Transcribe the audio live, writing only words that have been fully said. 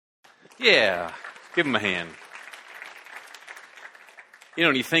Yeah, give him a hand. You know,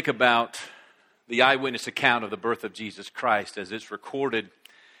 when you think about the eyewitness account of the birth of Jesus Christ as it's recorded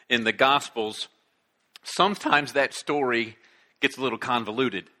in the Gospels, sometimes that story gets a little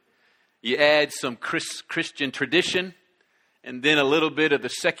convoluted. You add some Christian tradition, and then a little bit of the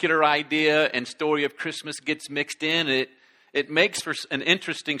secular idea and story of Christmas gets mixed in. It makes for an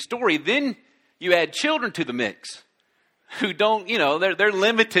interesting story. Then you add children to the mix who don't, they're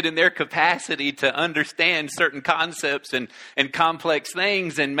limited in their capacity to understand certain concepts and complex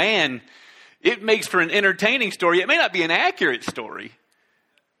things. And man, it makes for an entertaining story. It may not be an accurate story,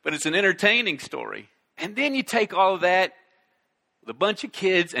 but it's an entertaining story. And then you take all of that with a bunch of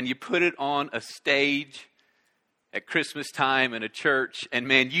kids and you put it on a stage at Christmas time in a church, and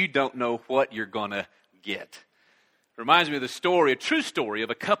man, you don't know what you're going to get. It reminds me of the story, a true story of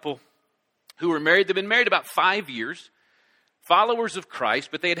a couple who were married. They've been married about 5 years, followers of Christ,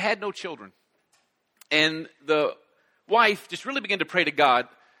 but they had no children. And the wife just really began to pray to God,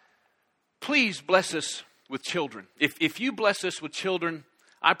 please bless us with children. If you bless us with children,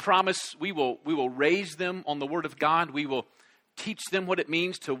 I promise we will raise them on the Word of God. We will teach them what it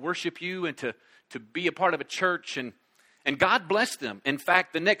means to worship you and to be a part of a church. And God blessed them. In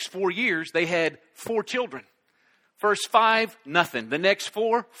fact, the next 4 years, they had 4 children. First 5, nothing. The next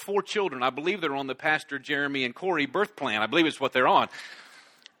 4 children. I believe they're on the Pastor Jeremy and Corey birth plan. I believe it's what they're on.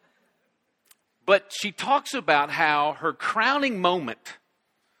 But she talks about how her crowning moment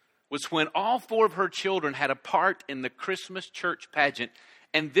was when all 4 of her children had a part in the Christmas church pageant.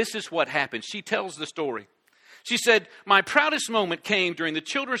 And this is what happened. She tells the story. She said, my proudest moment came during the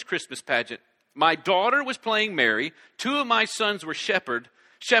children's Christmas pageant. My daughter was playing Mary. 2 of my sons were shepherds,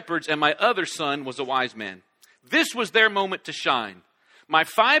 and my other son was a wise man. This was their moment to shine. My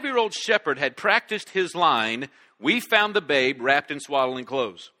 5-year-old shepherd had practiced his line, we found the babe wrapped in swaddling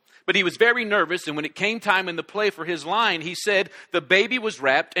clothes. But he was very nervous, and when it came time in the play for his line, he said the baby was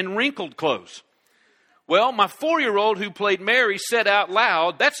wrapped in wrinkled clothes. Well, my 4-year-old who played Mary said out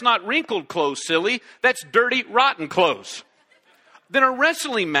loud, that's not wrinkled clothes, silly. That's dirty, rotten clothes. Then a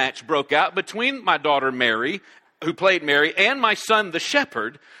wrestling match broke out between my daughter Mary, who played Mary, and my son the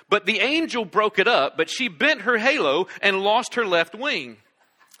shepherd. But the angel broke it up, but she bent her halo and lost her left wing.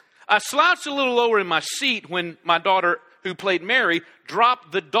 I slouched a little lower in my seat when my daughter, who played Mary,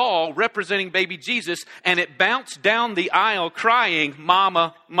 dropped the doll representing baby Jesus, and it bounced down the aisle crying,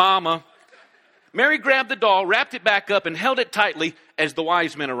 Mama, Mama. Mary grabbed the doll, wrapped it back up, and held it tightly as the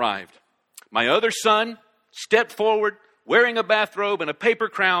wise men arrived. My other son stepped forward, wearing a bathrobe and a paper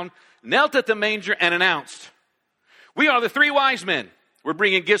crown, knelt at the manger and announced, we are the 3 wise men. We're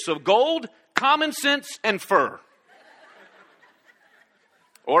bringing gifts of gold, common sense, and fur.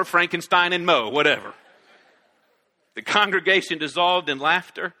 Or Frankenstein and Moe, whatever. The congregation dissolved in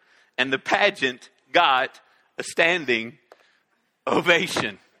laughter, and the pageant got a standing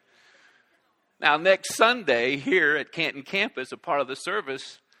ovation. Now, next Sunday here at Canton campus, a part of the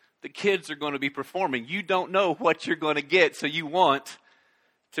service, the kids are going to be performing. You don't know what you're going to get, so you want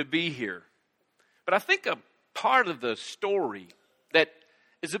to be here. But I think a part of the story that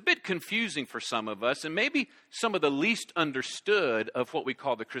is a bit confusing for some of us, and maybe some of the least understood of what we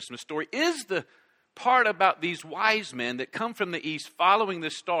call the Christmas story, is the part about these wise men that come from the east following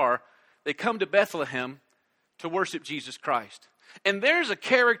the star. They come to Bethlehem to worship Jesus Christ. And there's a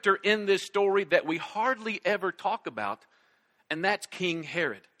character in this story that we hardly ever talk about, and that's King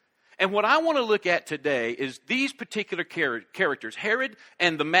Herod. And what I want to look at today is these particular characters, Herod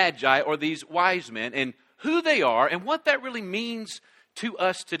and the Magi, or these wise men, and who they are and what that really means to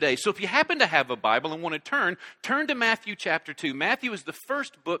us today. So if you happen to have a Bible and want to turn to Matthew chapter 2. Matthew is the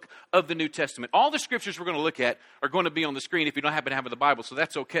first book of the New Testament. All the scriptures we're going to look at are going to be on the screen if you don't happen to have the Bible, so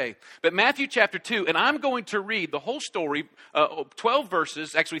that's okay. But Matthew chapter 2, and I'm going to read the whole story, 12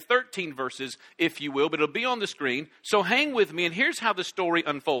 verses, actually 13 verses, if you will, but it'll be on the screen. So hang with me, and here's how the story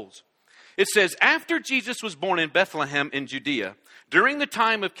unfolds. It says, after Jesus was born in Bethlehem in Judea, during the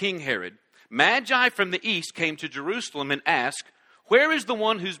time of King Herod, Magi from the east came to Jerusalem and asked, where is the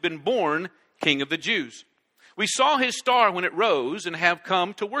one who's been born King of the Jews? We saw his star when it rose and have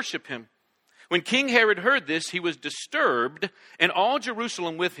come to worship him. When King Herod heard this, he was disturbed, and all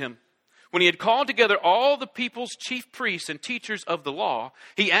Jerusalem with him. When he had called together all the people's chief priests and teachers of the law,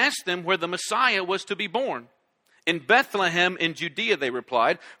 he asked them where the Messiah was to be born. In Bethlehem in Judea, they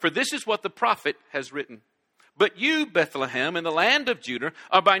replied, for this is what the prophet has written. But you, Bethlehem, in the land of Judah,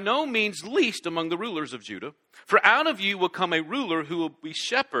 are by no means least among the rulers of Judah. For out of you will come a ruler who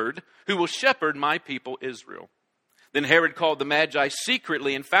will shepherd my people Israel. Then Herod called the Magi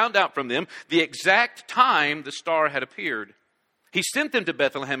secretly and found out from them the exact time the star had appeared. He sent them to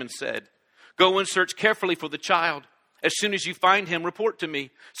Bethlehem and said, "Go and search carefully for the child. As soon as you find him, report to me,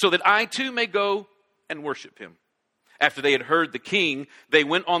 so that I too may go and worship him." After they had heard the king, they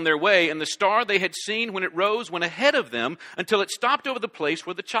went on their way, and the star they had seen when it rose went ahead of them until it stopped over the place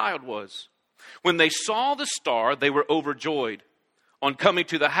where the child was. When they saw the star, they were overjoyed. On coming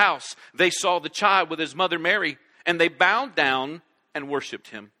to the house, they saw the child with his mother Mary, and they bowed down and worshiped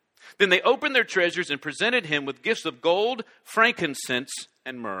him. Then they opened their treasures and presented him with gifts of gold, frankincense,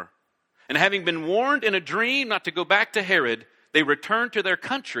 and myrrh. And having been warned in a dream not to go back to Herod, they returned to their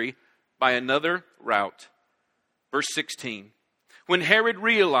country by another route. Verse 16. When Herod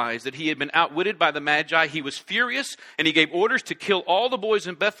realized that he had been outwitted by the Magi, he was furious, and he gave orders to kill all the boys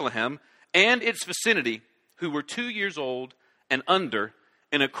in Bethlehem and its vicinity who were 2 years old and under,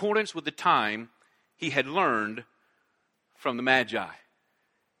 in accordance with the time he had learned from the Magi.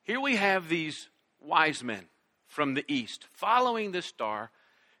 Here we have these wise men from the east following this star,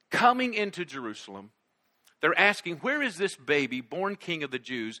 coming into Jerusalem. They're asking, where is this baby born king of the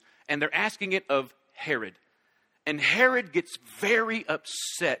Jews? And they're asking it of Herod. And Herod gets very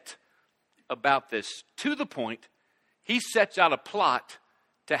upset about this, to the point he sets out a plot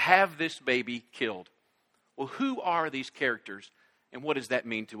to have this baby killed. Well, who are these characters, and what does that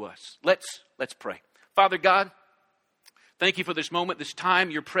mean to us? Let's pray. Father God, thank you for this moment, this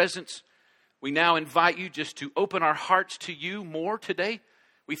time, your presence. We now invite you just to open our hearts to you more today.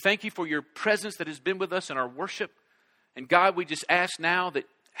 We thank you for your presence that has been with us in our worship. And God, we just ask now that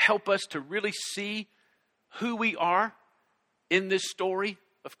help us to really see who we are in this story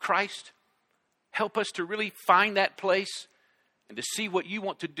of Christ. Help us to really find that place and to see what you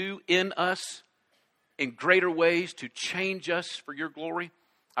want to do in us in greater ways to change us for your glory.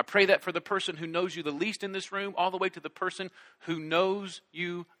 I pray that for the person who knows you the least in this room, all the way to the person who knows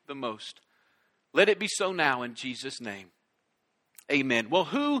you the most. Let it be so now in Jesus' name. Amen. Well,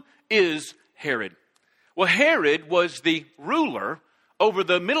 who is Herod? Well, Herod was the ruler over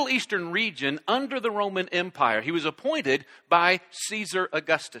the Middle Eastern region under the Roman Empire. He was appointed by Caesar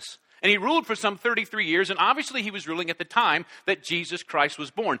Augustus. And he ruled for some 33 years, and obviously he was ruling at the time that Jesus Christ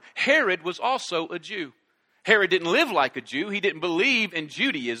was born. Herod was also a Jew. Herod didn't live like a Jew. He didn't believe in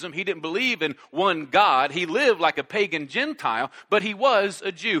Judaism. He didn't believe in one God. He lived like a pagan Gentile, but he was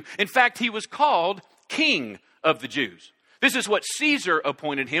a Jew. In fact, he was called King of the Jews. This is what Caesar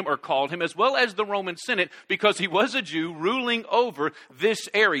appointed him or called him, as well as the Roman Senate, because he was a Jew ruling over this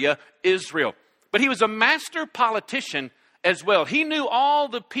area, Israel. But he was a master politician as well. He knew all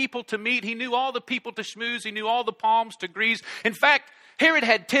the people to meet. He knew all the people to schmooze. He knew all the palms to grease. In fact, Herod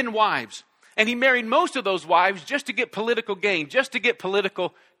had 10 wives, and he married most of those wives just to get political gain, just to get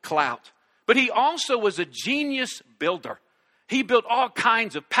political clout. But he also was a genius builder. He built all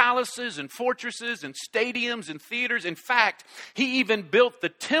kinds of palaces and fortresses and stadiums and theaters. In fact, he even built the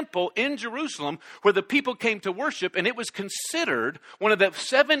temple in Jerusalem where the people came to worship, and it was considered one of the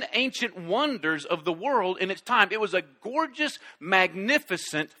 7 ancient wonders of the world in its time. It was a gorgeous,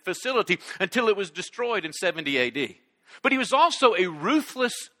 magnificent facility until it was destroyed in 70 AD. But he was also a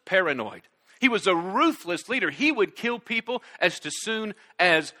ruthless paranoid. He was a ruthless leader. He would kill people as soon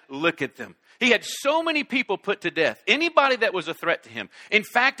as look at them. He had so many people put to death, anybody that was a threat to him. In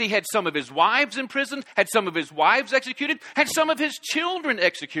fact, he had some of his wives imprisoned, had some of his wives executed, had some of his children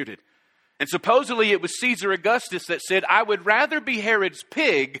executed. And supposedly it was Caesar Augustus that said, I would rather be Herod's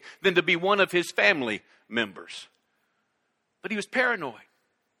pig than to be one of his family members. But he was paranoid.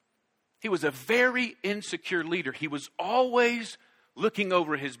 He was a very insecure leader. He was always looking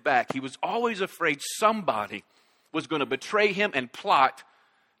over his back. He was always afraid somebody was going to betray him and plot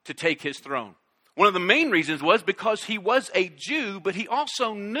to take his throne. One of the main reasons was because he was a Jew, but he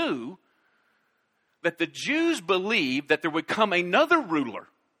also knew that the Jews believed that there would come another ruler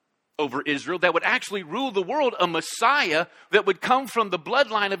over Israel that would actually rule the world, a Messiah that would come from the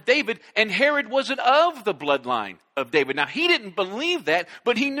bloodline of David, and Herod wasn't of the bloodline of David. Now, he didn't believe that,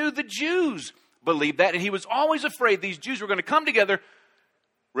 but he knew the Jews believed that, and he was always afraid these Jews were going to come together,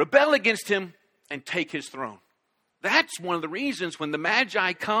 rebel against him, and take his throne. That's one of the reasons when the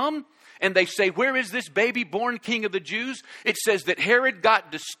Magi come and they say, where is this baby born king of the Jews? It says that Herod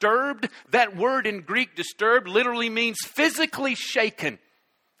got disturbed. That word in Greek, disturbed, literally means physically shaken.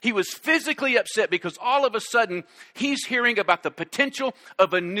 He was physically upset because all of a sudden he's hearing about the potential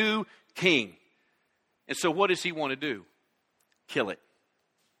of a new king. And so what does he want to do? Kill it.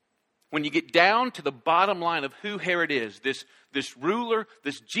 When you get down to the bottom line of who Herod is, this ruler,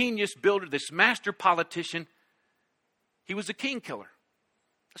 this genius builder, this master politician, he was a king killer.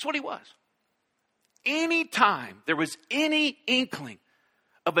 That's what he was. Anytime there was any inkling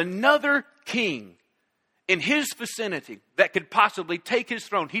of another king in his vicinity that could possibly take his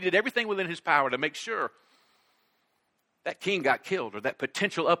throne. He did everything within his power to make sure that king got killed or that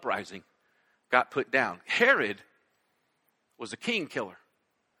potential uprising got put down. Herod was a king killer.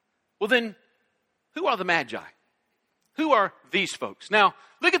 Well then, who are the Magi? Who are these folks? Now,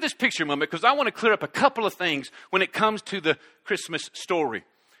 look at this picture a moment because I want to clear up a couple of things when it comes to the Christmas story.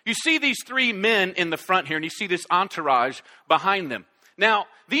 You see these three men in the front here and you see this entourage behind them. Now,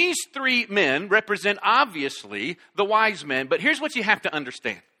 these three men represent obviously the wise men, but here's what you have to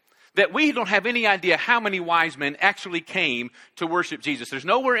understand. That we don't have any idea how many wise men actually came to worship Jesus. There's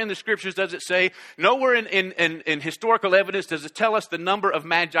nowhere in the scriptures does it say, nowhere in historical evidence does it tell us the number of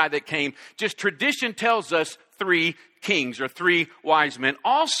magi that came. Just tradition tells us 3 kings or 3 wise men.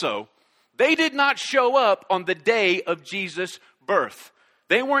 Also, they did not show up on the day of Jesus' birth.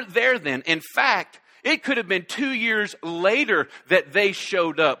 They weren't there then. In fact, it could have been 2 years later that they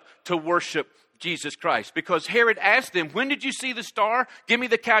showed up to worship Jesus Christ. Because Herod asked them, when did you see the star? Give me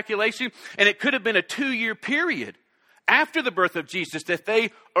the calculation. And it could have been a 2-year period after the birth of Jesus that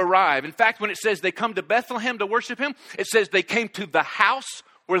they arrive. In fact, when it says they come to Bethlehem to worship him, it says they came to the house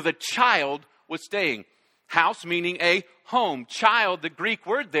where the child was staying. House meaning a home. Child, the Greek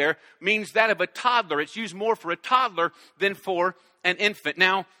word there, means that of a toddler. It's used more for a toddler than for an infant.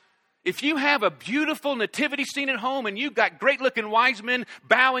 Now, if you have a beautiful nativity scene at home and you've got great looking wise men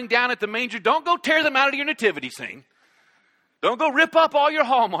bowing down at the manger, don't go tear them out of your nativity scene. Don't go rip up all your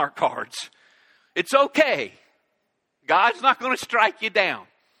Hallmark cards. It's okay. God's not going to strike you down.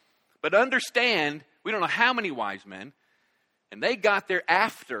 But understand, we don't know how many wise men, and they got there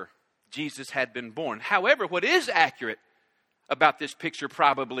after Jesus had been born. However, what is accurate about this picture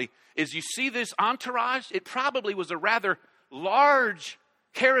probably is you see this entourage, it probably was a rather large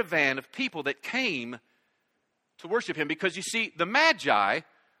caravan of people that came to worship him, because you see, the Magi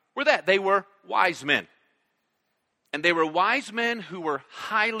were that. They were wise men. And they were wise men who were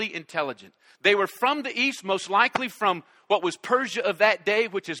highly intelligent. They were from the east, most likely from what was Persia of that day,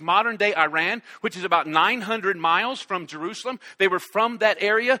 which is modern day Iran, which is about 900 miles from Jerusalem. They were from that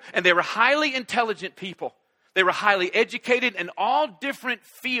area, and they were highly intelligent people. They were highly educated in all different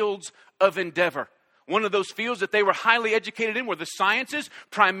fields of endeavor. One of those fields that they were highly educated in were the sciences,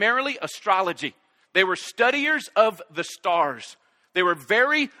 primarily astrology. They were studiers of the stars. They were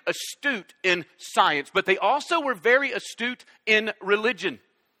very astute in science, but they also were very astute in religion.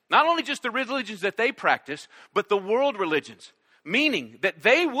 Not only just the religions that they practiced, but the world religions. Meaning that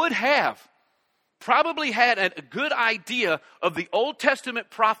they would have probably had a good idea of the Old Testament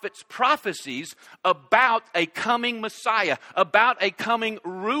prophets' prophecies about a coming Messiah, about a coming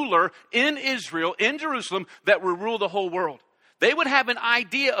ruler in Israel, in Jerusalem, that will rule the whole world. They would have an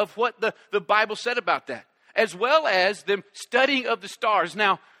idea of what the Bible said about that, as well as the studying of the stars.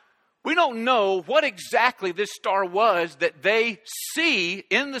 Now, we don't know what exactly this star was that they see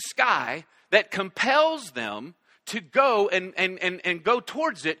in the sky that compels them to go and go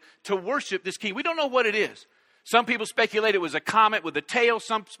towards it to worship this king. We don't know what it is. Some people speculate it was a comet with a tail.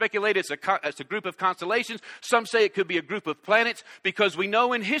 Some speculate it's a group of constellations. Some say it could be a group of planets, because we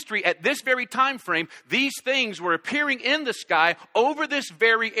know in history at this very time frame, these things were appearing in the sky over this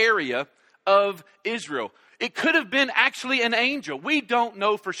very area of Israel. It could have been actually an angel. We don't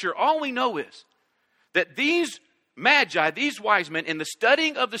know for sure. All we know is that these Magi, these wise men, in the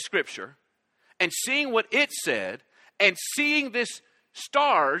studying of the scripture and seeing what it said, and seeing this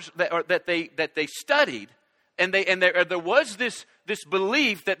stars that they studied, and there was this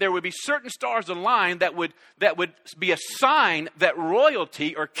belief that there would be certain stars aligned that would be a sign that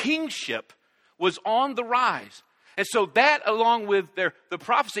royalty or kingship was on the rise. And so that, along with the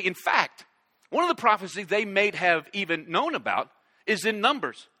prophecy, in fact, one of the prophecies they may have even known about is in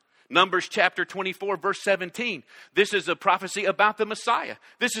Numbers. Numbers chapter 24, verse 17. This is a prophecy about the Messiah.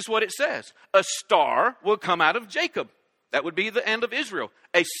 This is what it says. A star will come out of Jacob. That would be the end of Israel.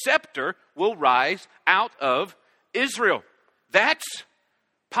 A scepter will rise out of Israel. That's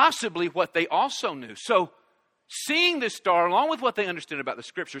possibly what they also knew. So seeing this star, along with what they understood about the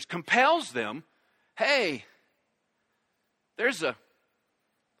scriptures, compels them, hey, there's a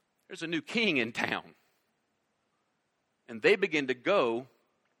new king in town. And they begin to go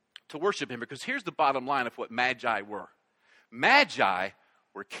to worship him, because here's the bottom line of what Magi were. Magi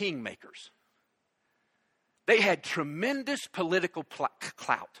were kingmakers. They had tremendous political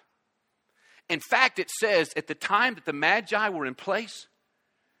clout. In fact, it says at the time that the Magi were in place,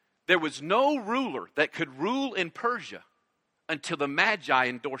 there was no ruler that could rule in Persia until the Magi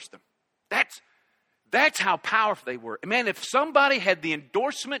endorsed them. That's how powerful they were. Man, if somebody had the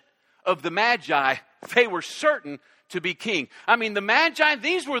endorsement of the Magi, they were certain to be king. I mean, the Magi,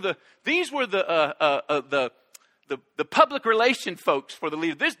 these were the public relation folks for the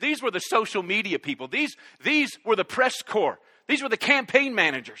leader. These were the social media people. These were the press corps. These were the campaign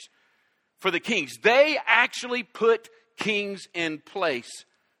managers for the kings. They actually put kings in place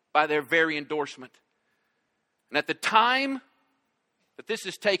by their very endorsement. And at the time that this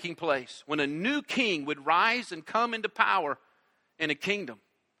is taking place, when a new king would rise and come into power in a kingdom,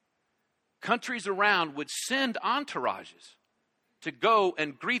 countries around would send entourages to go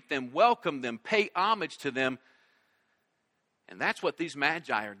and greet them, welcome them, pay homage to them. And that's what these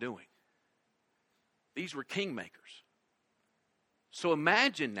Magi are doing. These were kingmakers. So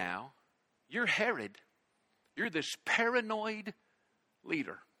imagine now, you're Herod. You're this paranoid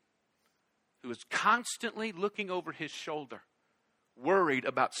leader who is constantly looking over his shoulder, worried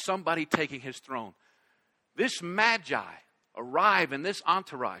about somebody taking his throne. This Magi arrive in this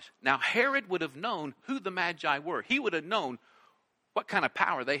entourage. Now, Herod would have known who the Magi were. He would have known what kind of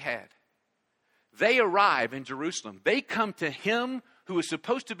power they had. They arrive in Jerusalem. They come to him who is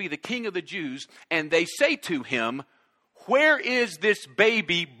supposed to be the king of the Jews, and they say to him, "Where is this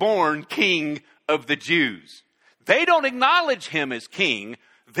baby born king of the Jews?" They don't acknowledge him as king.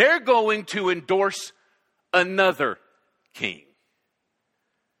 They're going to endorse another king.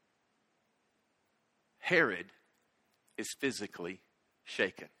 Herod is physically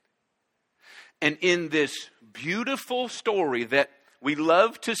shaken. And in this beautiful story that we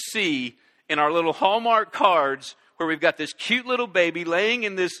love to see in our little Hallmark cards, where we've got this cute little baby laying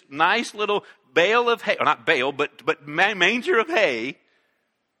in this nice little bale of hay, or not bale, but manger of hay,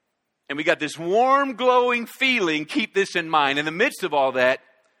 and we got this warm, glowing feeling. Keep this in mind. In the midst of all that,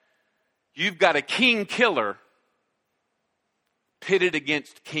 you've got a king killer pitted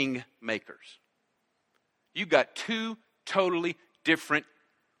against king makers. You've got two totally different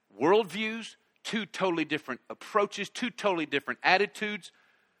worldviews, two totally different approaches, two totally different attitudes.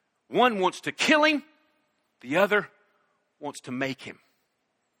 One wants to kill him, the other wants to make him.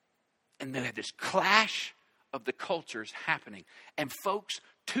 And then this clash of the cultures happening. And folks,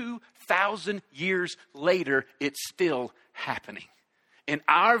 2,000 years later, it's still happening. In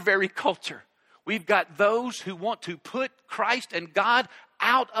our very culture, we've got those who want to put Christ and God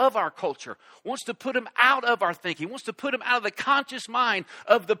out of our culture, wants to put him out of our thinking, wants to put him out of the conscious mind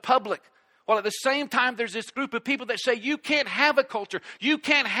of the public. While at the same time, there's this group of people that say you can't have a culture, you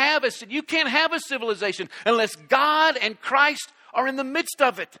can't have a civilization unless God and Christ are in the midst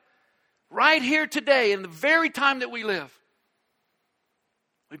of it. Right here today, in the very time that we live,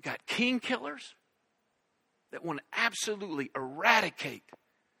 we've got king killers that want to absolutely eradicate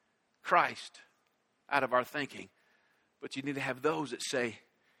Christ out of our thinking. But you need to have those that say,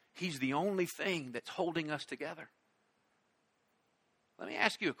 he's the only thing that's holding us together. Let me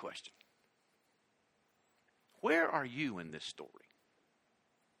ask you a question. Where are you in this story?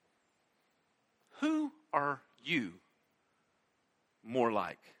 Who are you more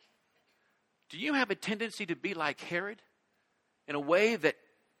like? Do you have a tendency to be like Herod in a way that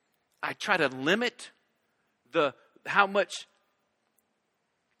I try to limit how much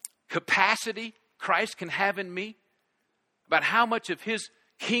capacity Christ can have in me? About how much of his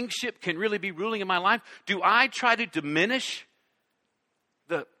kingship can really be ruling in my life? Do I try to diminish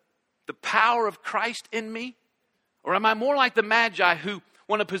the power of Christ in me? Or am I more like the Magi who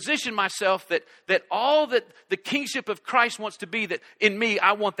want to position myself that all that the kingship of Christ wants to be, that in me,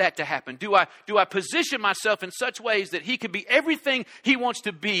 I want that to happen? Do I position myself in such ways that he can be everything he wants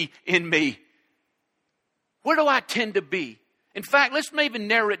to be in me? Where do I tend to be? In fact, let's maybe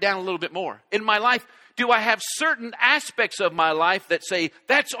narrow it down a little bit more. In my life, do I have certain aspects of my life that say,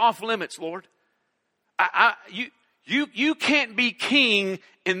 that's off limits, Lord? You can't be king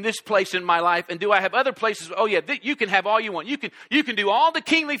in this place in my life. And do I have other places? Oh yeah, you can have all you want. You can do all the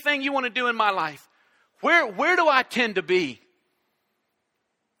kingly thing you want to do in my life. Where do I tend to be?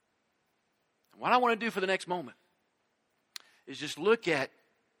 What I want to do for the next moment is just look at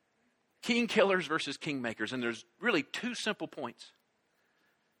king killers versus king makers. And there's really two simple points.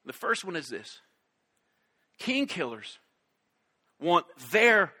 The first one is this. King killers want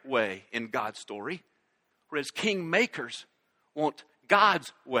their way in God's story, whereas king makers want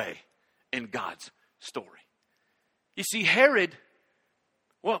God's way in God's story. You see, Herod,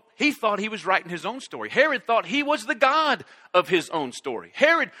 well, he thought he was writing his own story. Herod thought he was the God of his own story.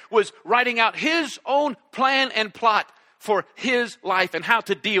 Herod was writing out his own plan and plot for his life and how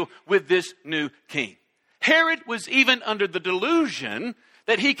to deal with this new king. Herod was even under the delusion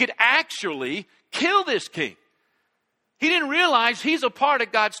that he could actually kill this king. He didn't realize he's a part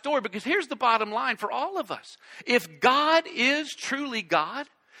of God's story, because here's the bottom line for all of us. If God is truly God,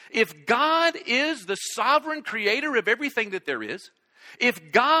 If God is the sovereign creator of everything that there is,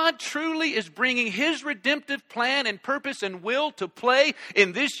 if God truly is bringing his redemptive plan and purpose and will to play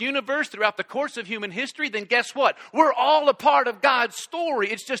in this universe throughout the course of human history, then guess what? We're all a part of God's story.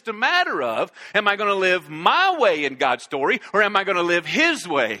 It's just a matter of, am I going to live my way in God's story, or am I going to live his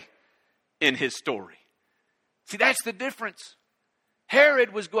way in his story? See, that's the difference.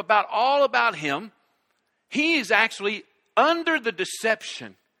 Herod was all about him. He is actually under the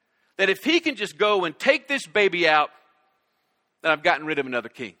deception that if he can just go and take this baby out, that I've gotten rid of another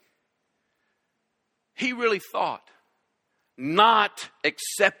king. He really thought not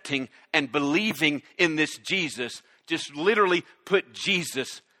accepting and believing in this Jesus just literally put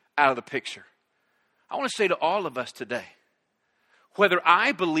Jesus out of the picture. I want to say to all of us today, whether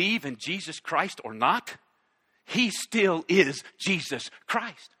I believe in Jesus Christ or not, he still is Jesus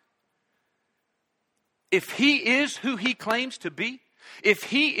Christ. If he is who he claims to be, if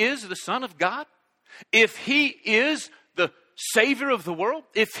he is the Son of God, if he is the Savior of the world,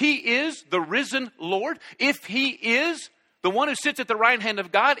 if he is the risen Lord, if he is the one who sits at the right hand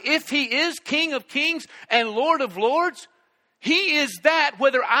of God, if he is King of kings and Lord of lords, he is that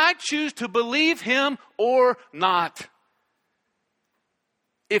whether I choose to believe him or not.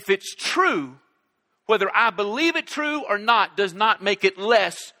 If it's true, whether I believe it true or not does not make it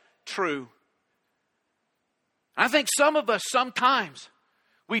less true. I think some of us sometimes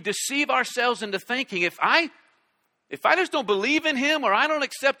we deceive ourselves into thinking if I just don't believe in him, or I don't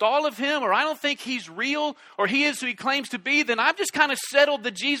accept all of him, or I don't think he's real, or he is who he claims to be, then I've just kind of settled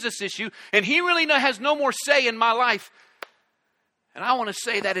the Jesus issue, and he really has no more say in my life. And I want to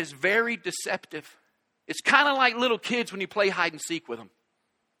say that is very deceptive. It's kind of like little kids when you play hide and seek with them.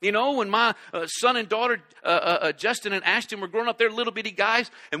 You know, when my son and daughter, Justin and Ashton, were growing up, they're little bitty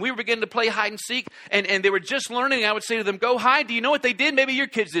guys, and we were beginning to play hide and seek, and they were just learning. I would say to them, go hide. Do you know what they did? Maybe your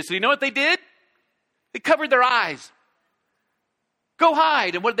kids did. So you know what they did? They covered their eyes. Go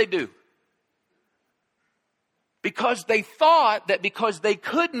hide. And what did they do? Because they thought that because they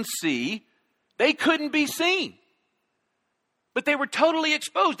couldn't see, they couldn't be seen. But they were totally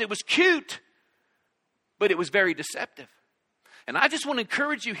exposed. It was cute, but it was very deceptive. And I just want to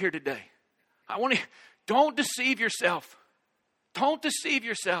encourage you here today. Don't deceive yourself. Don't deceive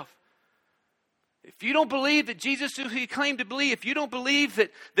yourself. If you don't believe that Jesus is who he claimed to be, if you don't believe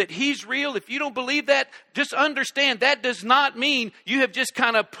that he's real, if you don't believe that, just understand that does not mean you have just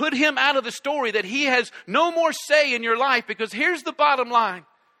kind of put him out of the story, that he has no more say in your life. Because here's the bottom line.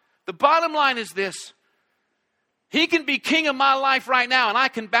 The bottom line is this. He can be king of my life right now, and I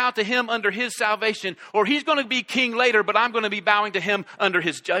can bow to him under his salvation. Or he's going to be king later, but I'm going to be bowing to him under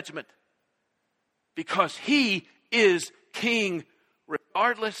his judgment. Because he is king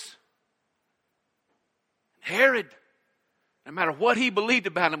regardless. Herod, no matter what he believed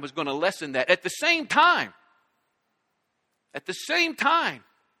about him, was going to lessen that. At the same time,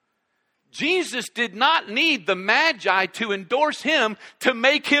 Jesus did not need the Magi to endorse him to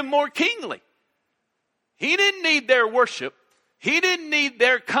make him more kingly. He didn't need their worship. He didn't need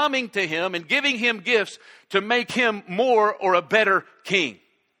their coming to him and giving him gifts to make him more or a better king.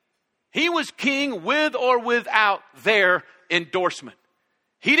 He was king with or without their endorsement.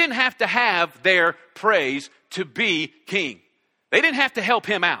 He didn't have to have their praise to be king. They didn't have to help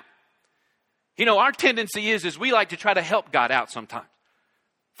him out. You know, our tendency is we like to try to help God out sometimes.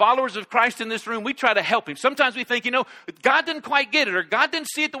 Followers of Christ in this room, we try to help him. Sometimes we think, God didn't quite get it, or God didn't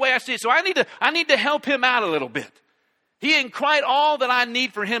see it the way I see it, so I need to help him out a little bit. He ain't quite all that I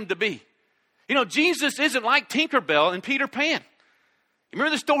need for him to be. Jesus isn't like Tinkerbell and Peter Pan. You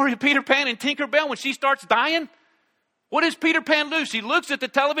remember the story of Peter Pan and Tinkerbell when she starts dying? What does Peter Pan do? She looks at the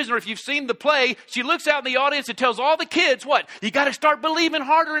television, or if you've seen the play, she looks out in the audience and tells all the kids, what? You got to start believing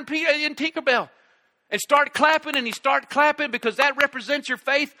harder in Tinkerbell. And start clapping, and you start clapping because that represents your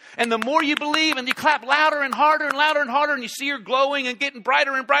faith. And the more you believe, and you clap louder and harder and louder and harder, and you see her glowing and getting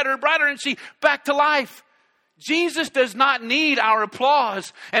brighter and brighter and brighter, and she back to life. Jesus does not need our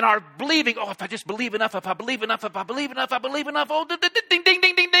applause and our believing. Oh, if I just believe enough, if I believe enough, if I believe enough, I believe enough. Oh, ding, ding, ding,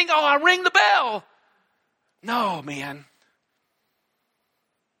 ding, ding, ding. Oh, I ring the bell. No, man.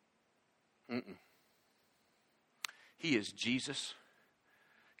 He is Jesus,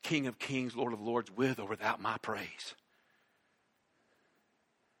 King of kings, Lord of lords, with or without my praise.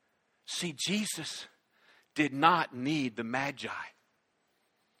 See, Jesus did not need the Magi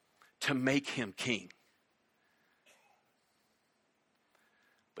to make him king.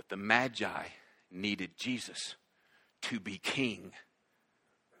 But the Magi needed Jesus to be king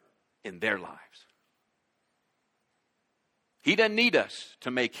in their lives. He doesn't need us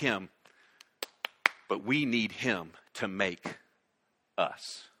to make him, but we need him to make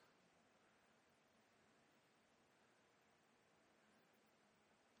us.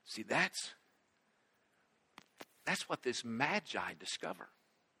 See, that's what this Magi discover.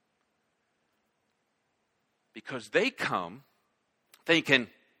 Because they come thinking,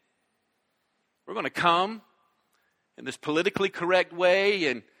 we're going to come in this politically correct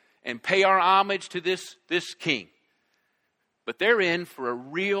way and pay our homage to this king. But they're in for a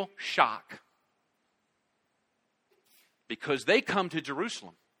real shock. Because they come to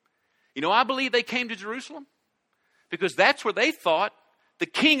Jerusalem. You know, I believe they came to Jerusalem because that's where they thought the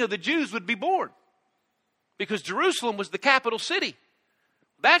king of the Jews would be born. Because Jerusalem was the capital city.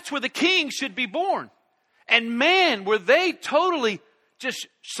 That's where the king should be born. And man, were they totally just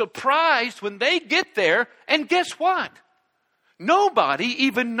surprised when they get there. And guess what? Nobody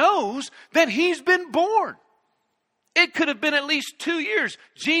even knows that he's been born. It could have been at least 2 years.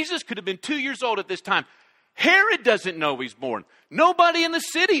 Jesus could have been 2 years old at this time. Herod doesn't know he's born. Nobody in the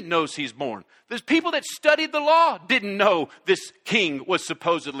city knows he's born. There's people that studied the law didn't know this king was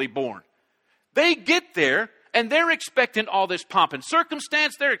supposedly born. They get there and they're expecting all this pomp and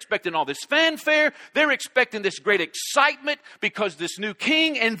circumstance. They're expecting all this fanfare. They're expecting this great excitement because this new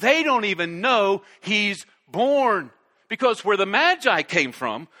king, and they don't even know he's born. Because where the Magi came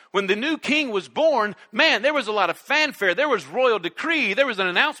from, when the new king was born, man, there was a lot of fanfare. There was royal decree. There was an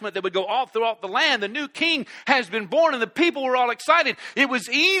announcement that would go all throughout the land. The new king has been born, and the people were all excited. It was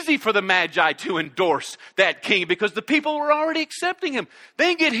easy for the Magi to endorse that king because the people were already accepting him.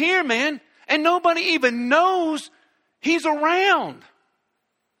 They get here, man, and nobody even knows he's around.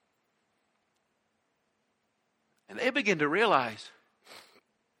 And they begin to realize,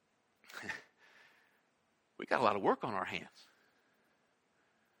 we got a lot of work on our hands.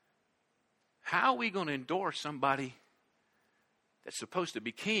 How are we going to endorse somebody that's supposed to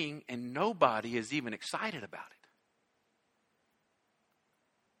be king and nobody is even excited about it?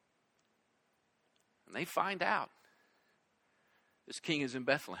 And they find out this king is in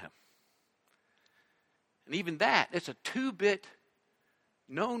Bethlehem. And even that, it's a 2-bit,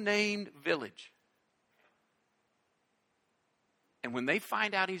 no-named village. And when they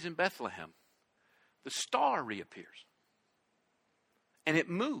find out he's in Bethlehem, the star reappears. And it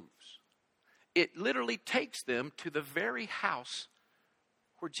moves. It literally takes them to the very house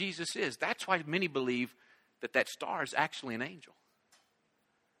where Jesus is. That's why many believe that that star is actually an angel.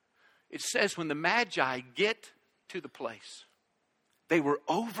 It says when the Magi get to the place, they were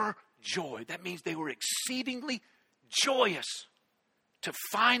overjoyed. That means they were exceedingly joyous to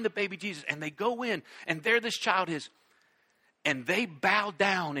find the baby Jesus. And they go in, and there this child is. And they bow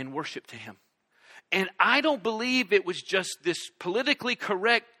down in worship to him. And I don't believe it was just this politically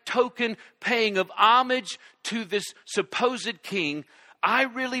correct token paying of homage to this supposed king. I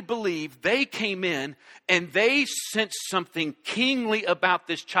really believe they came in and they sensed something kingly about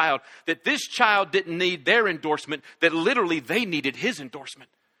this child. That this child didn't need their endorsement, that literally they needed his endorsement.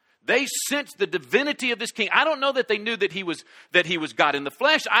 They sensed the divinity of this king. I don't know that they knew that he was God in the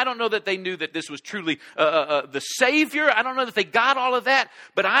flesh. I don't know that they knew that this was truly the Savior. I don't know that they got all of that.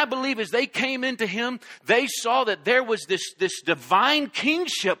 But I believe as they came into him, they saw that there was this divine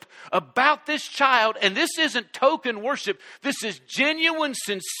kingship about this child. And this isn't token worship. This is genuine,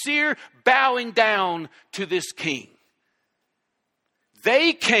 sincere bowing down to this king.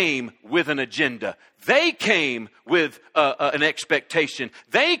 They came with an agenda. They came with an expectation.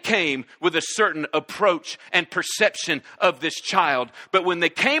 They came with a certain approach and perception of this child. But when they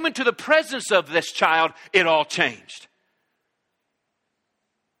came into the presence of this child, it all changed.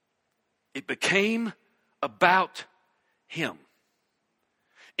 It became about him.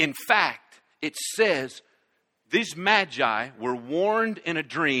 In fact, it says these Magi were warned in a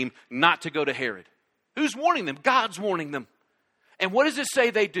dream not to go to Herod. Who's warning them? God's warning them. And what does it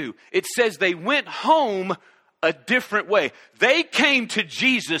say they do? It says they went home a different way. They came to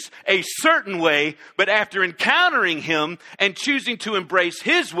Jesus a certain way, but after encountering him and choosing to embrace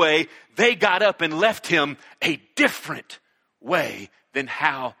his way, they got up and left him a different way than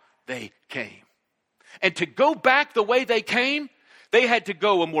how they came. And to go back the way they came, they had to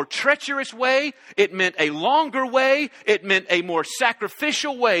go a more treacherous way. It meant a longer way. It meant a more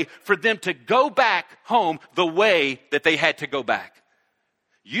sacrificial way for them to go back home the way that they had to go back.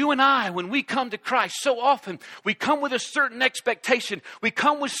 You and I, when we come to Christ, so often we come with a certain expectation. We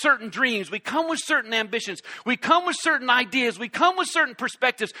come with certain dreams. We come with certain ambitions. We come with certain ideas. We come with certain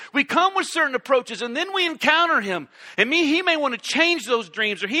perspectives. We come with certain approaches. And then we encounter him. And he may want to change those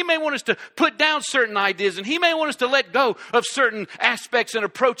dreams, or he may want us to put down certain ideas, and he may want us to let go of certain aspects and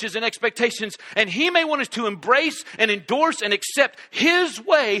approaches and expectations. And he may want us to embrace and endorse and accept his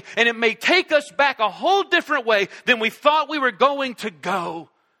way. And it may take us back a whole different way than we thought we were going to go.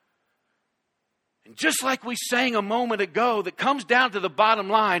 Just like we sang a moment ago, that comes down to the bottom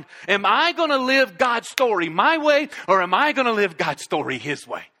line, am I going to live God's story my way, or am I going to live God's story His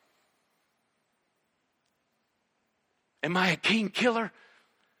way? Am I a king killer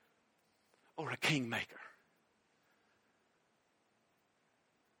or a king maker?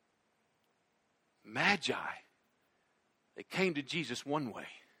 Magi, they came to Jesus one way,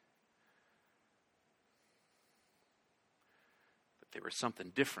 but they were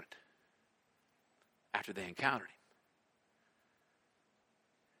something different after they encountered Him.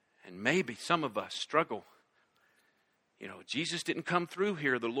 And maybe some of us struggle. You know, Jesus didn't come through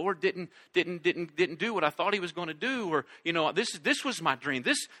here. The Lord didn't do what I thought He was going to do. Or, you know, this was my dream.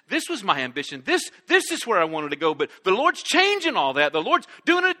 This was my ambition. This is where I wanted to go. But the Lord's changing all that. The Lord's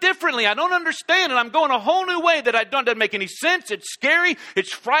doing it differently. I don't understand. And I'm going a whole new way that doesn't make any sense. It's scary.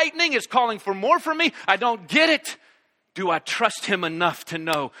 It's frightening. It's calling for more from me. I don't get it. Do I trust Him enough to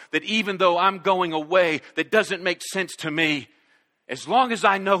know that even though I'm going a way that doesn't make sense to me, as long as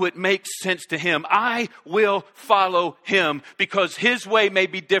I know it makes sense to Him, I will follow Him, because His way may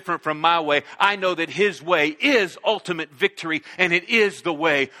be different from my way. I know that His way is ultimate victory, and it is the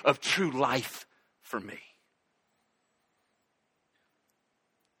way of true life for me.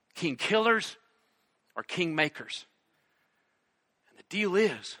 King killers or king makers? And the deal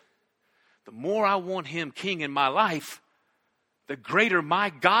is, the more I want Him king in my life, the greater my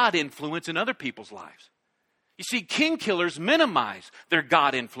God influence in other people's lives. You see, king killers minimize their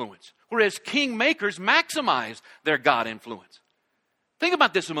God influence, whereas king makers maximize their God influence. Think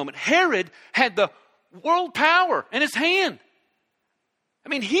about this a moment. Herod had the world power in his hand. I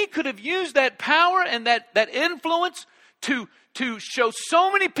mean, he could have used that power and that influence to show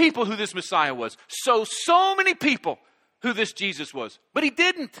so many people who this Messiah was, so many people who this Jesus was, but he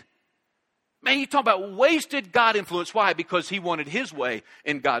didn't. Man, you talk about wasted God influence. Why? Because he wanted his way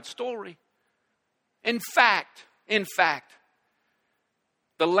in God's story. In fact,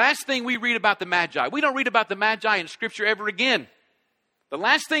 the last thing we read about the Magi, we don't read about the Magi in Scripture ever again. The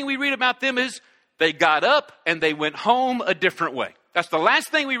last thing we read about them is they got up and they went home a different way. That's the last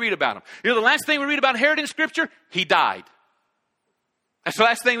thing we read about them. You know, the last thing we read about Herod in Scripture, he died. That's the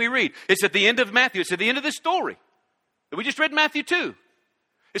last thing we read. It's at the end of Matthew. It's at the end of this story. We just read Matthew 2.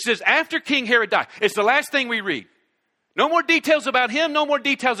 It says, after King Herod died. It's the last thing we read. No more details about him, no more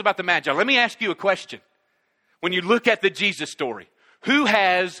details about the Magi. Let me ask you a question. When you look at the Jesus story, who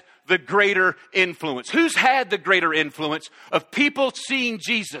has the greater influence? Who's had the greater influence of people seeing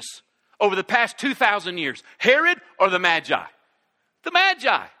Jesus over the past 2,000 years? Herod or the Magi? The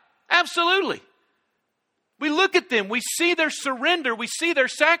Magi. Absolutely. We look at them, we see their surrender, we see their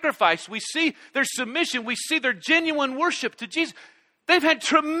sacrifice, we see their submission, we see their genuine worship to Jesus. They've had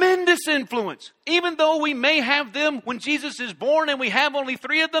tremendous influence. Even though we may have them when Jesus is born and we have only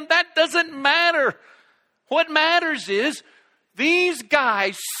 3 of them, that doesn't matter. What matters is these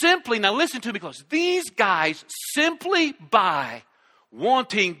guys simply, now listen to me close, these guys simply by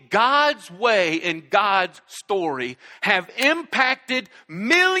wanting God's way and God's story have impacted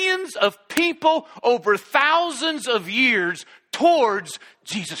millions of people over thousands of years towards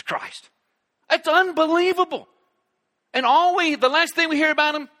Jesus Christ. That's unbelievable. And the last thing we hear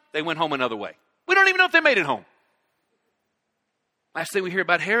about them, they went home another way. We don't even know if they made it home. Last thing we hear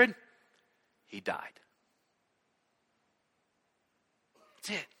about Herod, he died.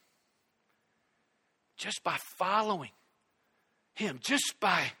 That's it. Just by following him, just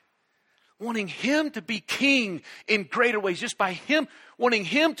by wanting him to be king in greater ways, just by him wanting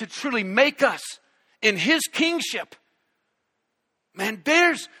him to truly make us in his kingship. Man,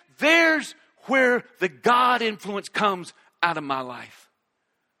 there's where the God influence comes out of my life.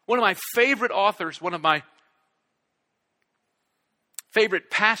 One of my favorite authors, one of my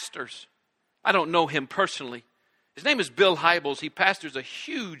favorite pastors, I don't know him personally. His name is Bill Hybels. He pastors a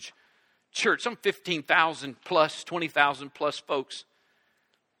huge church, some 15,000 plus, 20,000 plus folks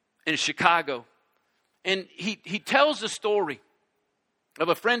in Chicago. And he tells the story of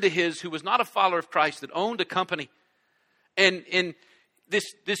a friend of his who was not a follower of Christ that owned a company. And this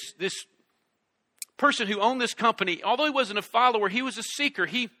person who owned this company, although he wasn't a follower, he was a seeker.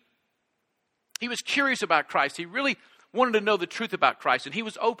 He was curious about Christ. He really wanted to know the truth about Christ, and he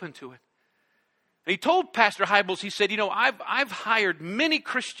was open to it. And he told Pastor Hybels, he said, you know, I've hired many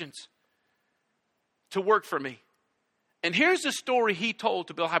Christians to work for me. And here's the story he told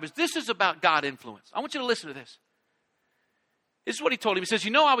to Bill Hybels. This is about God influence. I want you to listen to this. This is what he told him. He says, you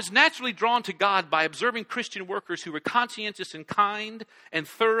know, I was naturally drawn to God by observing Christian workers who were conscientious and kind and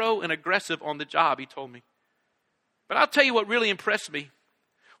thorough and aggressive on the job, he told me. But I'll tell you what really impressed me.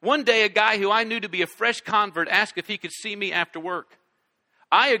 One day, a guy who I knew to be a fresh convert asked if he could see me after work.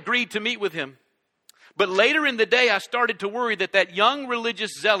 I agreed to meet with him. But later in the day, I started to worry that young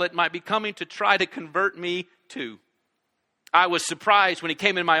religious zealot might be coming to try to convert me too. I was surprised when he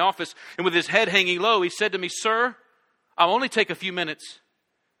came in my office, and with his head hanging low, he said to me, "Sir, I'll only take a few minutes,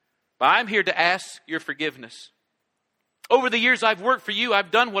 but I'm here to ask your forgiveness. Over the years I've worked for you,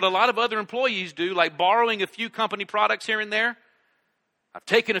 I've done what a lot of other employees do, like borrowing a few company products here and there. I've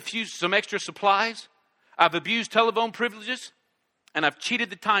taken some extra supplies. I've abused telephone privileges, and I've cheated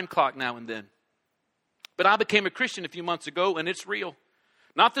the time clock now and then. But I became a Christian a few months ago, and it's real.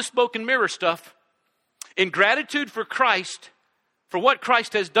 Not the smoke and mirror stuff. In gratitude for Christ, for what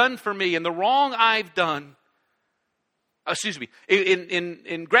Christ has done for me and the wrong I've done,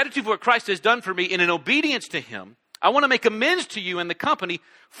 in gratitude for what Christ has done for me and in obedience to Him, I want to make amends to you and the company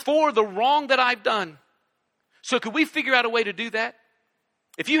for the wrong that I've done. So could we figure out a way to do that?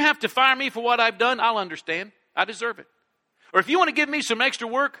 If you have to fire me for what I've done, I'll understand. I deserve it. Or if you want to give me some extra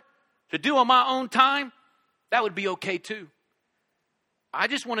work to do on my own time, that would be okay too. I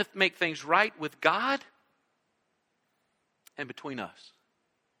just want to make things right with God and between us."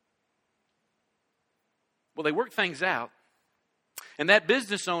 Well, they worked things out. And that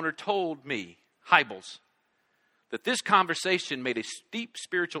business owner told me, Hybels, that this conversation made a deep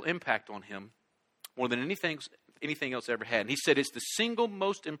spiritual impact on him more than anything else ever had. And he said it's the single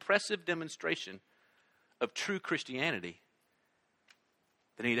most impressive demonstration of true Christianity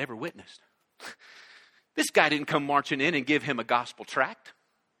that he'd ever witnessed. This guy didn't come marching in and give him a gospel tract.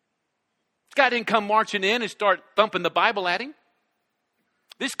 This guy didn't come marching in and start thumping the Bible at him.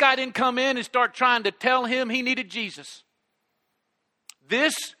 This guy didn't come in and start trying to tell him he needed Jesus.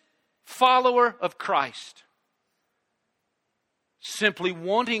 This follower of Christ, simply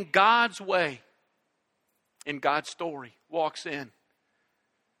wanting God's way in God's story, walks in.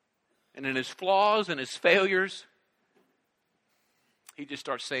 And in his flaws and his failures, he just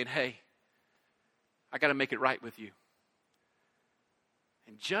starts saying, "Hey, I got to make it right with you."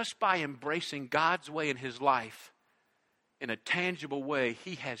 And just by embracing God's way in his life in a tangible way,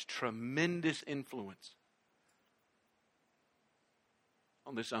 he has tremendous influence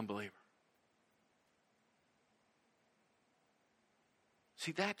on this unbeliever.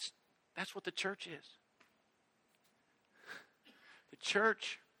 See, that's what the church is. The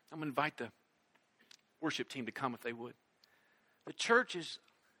church, I'm going to invite the worship team to come if they would. The church is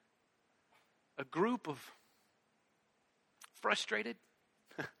a group of frustrated,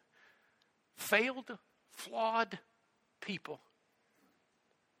 failed, flawed people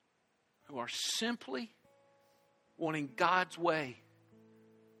who are simply wanting God's way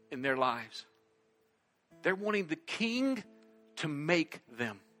in their lives. They're wanting the King to make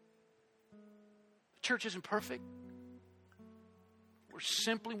them. The church isn't perfect. We're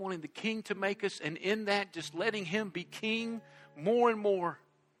simply wanting the King to make us, and in that, just letting Him be King more and more.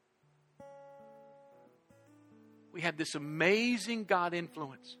 We have this amazing God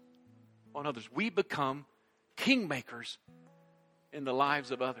influence on others. We become kingmakers in the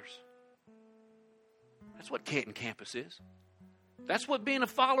lives of others. That's what Canton Campus is. That's what being a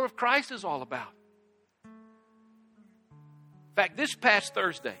follower of Christ is all about. In fact, this past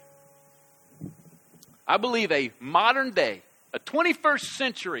Thursday, I believe a modern day, a 21st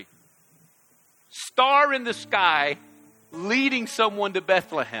century star in the sky leading someone to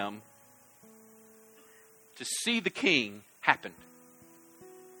Bethlehem to see the King happened.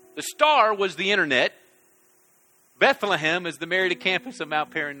 The star was the internet. Bethlehem is the Merida campus of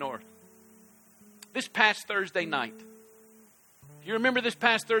Mount Perrin North. This past Thursday night, if you remember this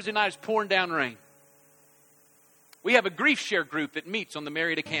past Thursday night, it's pouring down rain. We have a grief share group that meets on the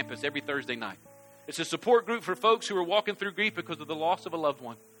Merida campus every Thursday night. It's a support group for folks who are walking through grief because of the loss of a loved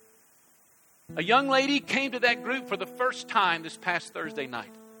one. A young lady came to that group for the first time this past Thursday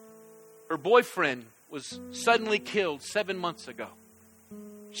night. Her boyfriend was suddenly killed 7 months ago.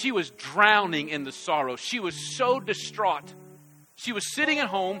 She was drowning in the sorrow. She was so distraught. She was sitting at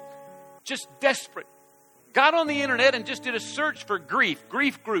home, just desperate. Got on the internet and just did a search for grief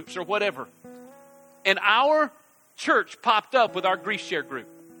groups or whatever. And our church popped up with our grief share group.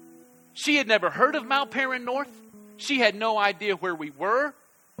 She had never heard of Mount Perrin North. She had no idea where we were.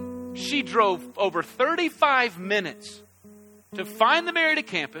 She drove over 35 minutes to find the Merida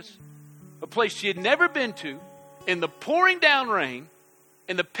campus, a place she had never been to, in the pouring down rain,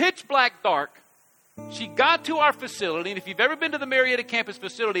 in the pitch black dark. She got to our facility, and if you've ever been to the Marietta campus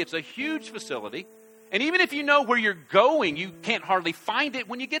facility, it's a huge facility. And even if you know where you're going, you can't hardly find it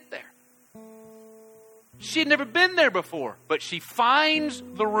when you get there. She had never been there before, but she finds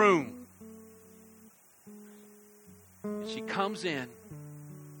the room. She comes in,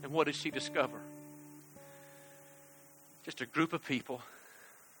 and what does she discover? Just a group of people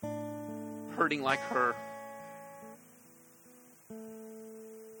hurting like her,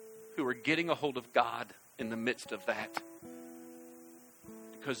 who are getting a hold of God in the midst of that.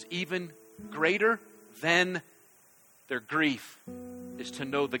 Because even greater than their grief is to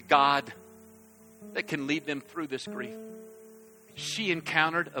know the God that can lead them through this grief. She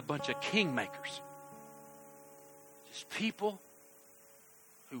encountered a bunch of kingmakers. Just people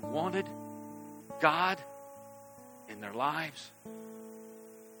who wanted God in their lives.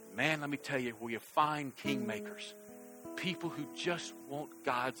 Man, let me tell you, where you find kingmakers, people who just want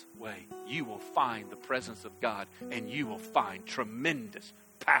God's way, you will find the presence of God, and you will find tremendous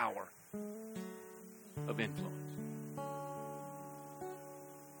power of influence.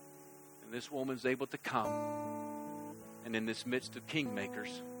 And this woman's able to come, and in this midst of kingmakers,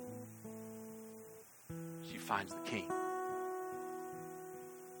 she finds the king.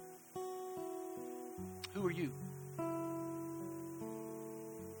 Who are you?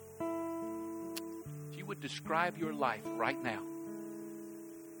 If you would describe your life right now,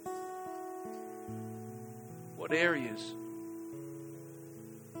 what areas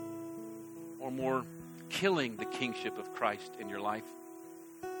are more killing the kingship of Christ in your life?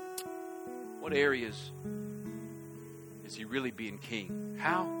 What areas is he really being king?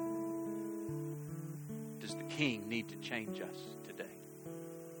 How does the king need to change us today?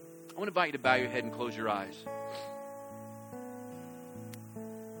 I want to invite you to bow your head and close your eyes.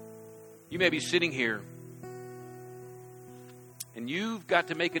 You may be sitting here and you've got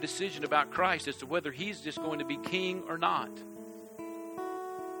to make a decision about Christ as to whether he's just going to be king or not.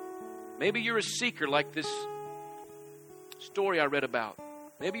 Maybe you're a seeker like this story I read about.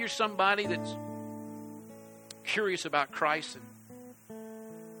 Maybe you're somebody that's curious about Christ and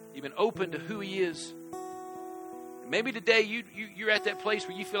you've been open to who he is. Maybe today you're at that place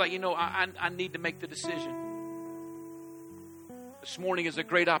where you feel like, I need to make the decision. This morning is a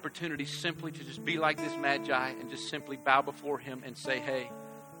great opportunity simply to just be like this Magi and just simply bow before him and say, hey,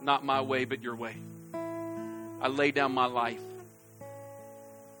 not my way, but your way. I lay down my life.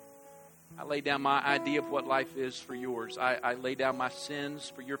 I lay down my idea of what life is for yours. I lay down my sins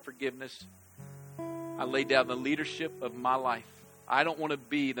for your forgiveness. I lay down the leadership of my life. I don't want to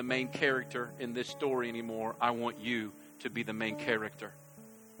be the main character in this story anymore. I want you to be the main character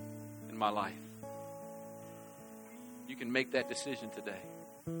in my life. You can make that decision today.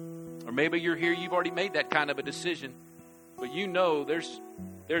 Or maybe you're here, you've already made that kind of a decision, but you know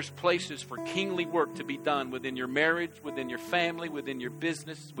there's places for kingly work to be done within your marriage, within your family, within your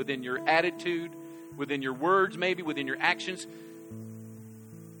business, within your attitude, within your words, maybe within your actions.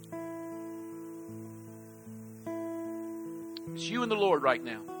 It's you and the Lord right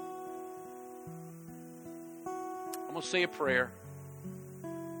now. I'm going to say a prayer.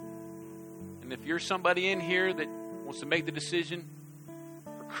 And if you're somebody in here that wants to make the decision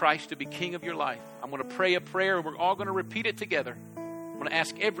for Christ to be king of your life, I'm going to pray a prayer and we're all going to repeat it together. I'm going to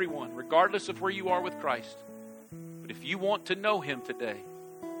ask everyone, regardless of where you are with Christ. But if you want to know him today,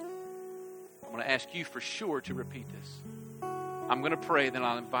 I'm going to ask you for sure to repeat this. I'm going to pray, then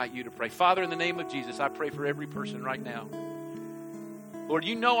I'll invite you to pray. Father, in the name of Jesus, I pray for every person right now. Lord,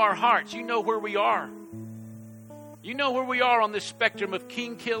 you know our hearts. You know where we are. You know where we are on this spectrum of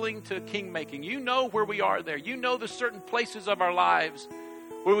king killing to king making. You know where we are there. You know the certain places of our lives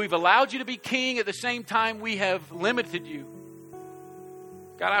where we've allowed you to be king, at the same time we have limited you.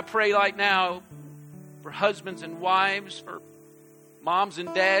 God, I pray right now for husbands and wives, for moms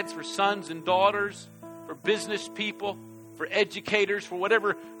and dads, for sons and daughters, for business people, for educators, for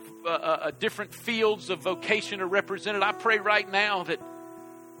whatever different fields of vocation are represented. I pray right now that,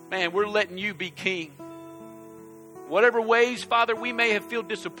 man, we're letting you be king. Whatever ways, Father, we may have feel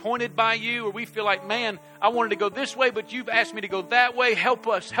disappointed by you, or we feel like, man, I wanted to go this way, but you've asked me to go that way. Help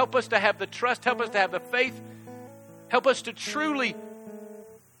us. Help us to have the trust. Help us to have the faith. Help us to truly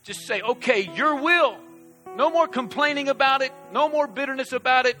just say, okay, your will. No more complaining about it. No more bitterness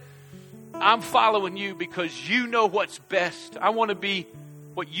about it. I'm following you because you know what's best. I want to be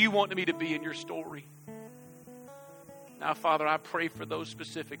what you want me to be in your story. Now, Father, I pray for those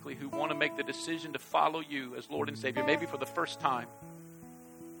specifically who want to make the decision to follow you as Lord and Savior, maybe for the first time,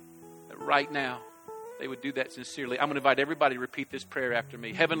 that right now they would do that sincerely. I'm going to invite everybody to repeat this prayer after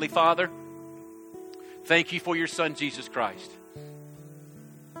me. Heavenly Father, thank you for your Son, Jesus Christ,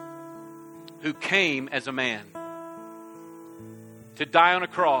 who came as a man to die on a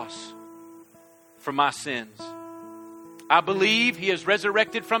cross for my sins. I believe he is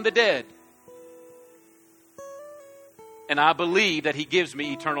resurrected from the dead. And I believe that he gives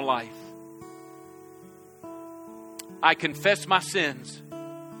me eternal life. I confess my sins.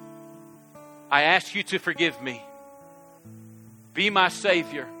 I ask you to forgive me. Be my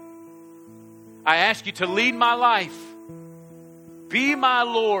Savior. I ask you to lead my life. Be my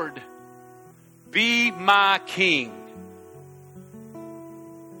Lord. Be my King.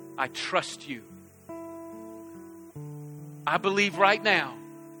 I trust you. I believe right now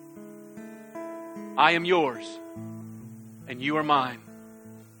I am yours and you are mine.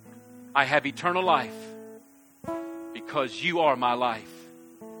 I have eternal life because you are my life.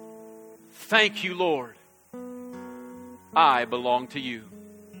 Thank you, Lord. I belong to you.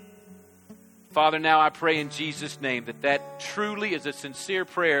 Father, now I pray in Jesus' name that truly is a sincere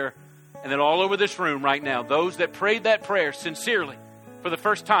prayer, and that all over this room right now, those that prayed that prayer sincerely for the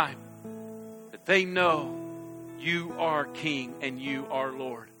first time, that they know you are King and you are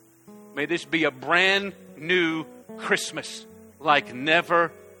Lord. May this be a brand new Christmas like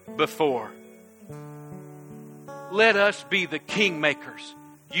never before. Let us be the kingmakers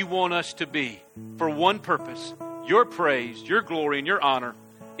you want us to be for one purpose: your praise, your glory, and your honor.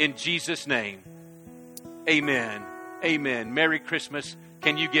 In Jesus' name, amen. Amen. Merry Christmas.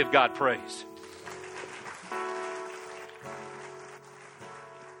 Can you give God praise?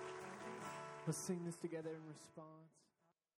 Let's sing this together in response.